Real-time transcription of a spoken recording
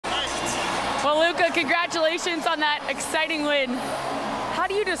Well, Luka, congratulations on that exciting win. How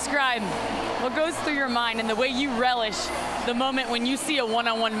do you describe what goes through your mind and the way you relish the moment when you see a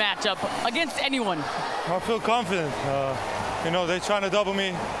one-on-one matchup against anyone? I feel confident. You know, they're trying to double me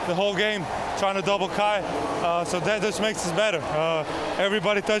the whole game, trying to double Kai, so that just makes us better.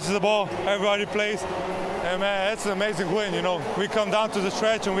 Everybody touches the ball, everybody plays, and man, it's an amazing win. You know, we come down to the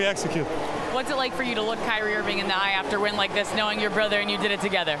stretch and we execute. What's it like for you to look Kyrie Irving in the eye after a win like this, knowing your brother and you did it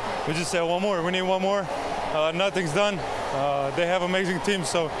together? We just said one more. We need one more. Nothing's done. They have amazing teams,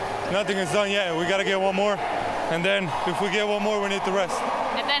 so nothing is done yet. We got to get one more, and then if we get one more, we need the rest.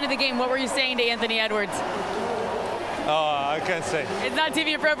 At the end of the game, what were you saying to Anthony Edwards? I can't say. It's not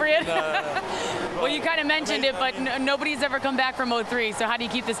TV appropriate? No. Well, you kind of mentioned it, but nobody's ever come back from 0-3, so how do you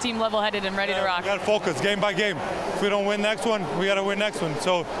keep this team level-headed and ready to rock? We got to focus game by game. If we don't win next one, we got to win next one.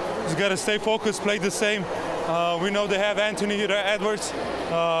 So just got to stay focused, play the same. We know they have Anthony Edwards,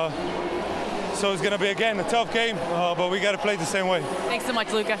 so it's going to be, again, a tough game, but we got to play the same way. Thanks so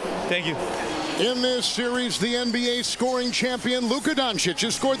much, Luka. Thank you. In this series, the NBA scoring champion Luka Doncic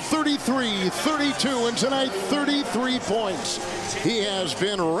has scored 33, 32, and tonight 33 points. He has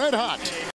been red hot.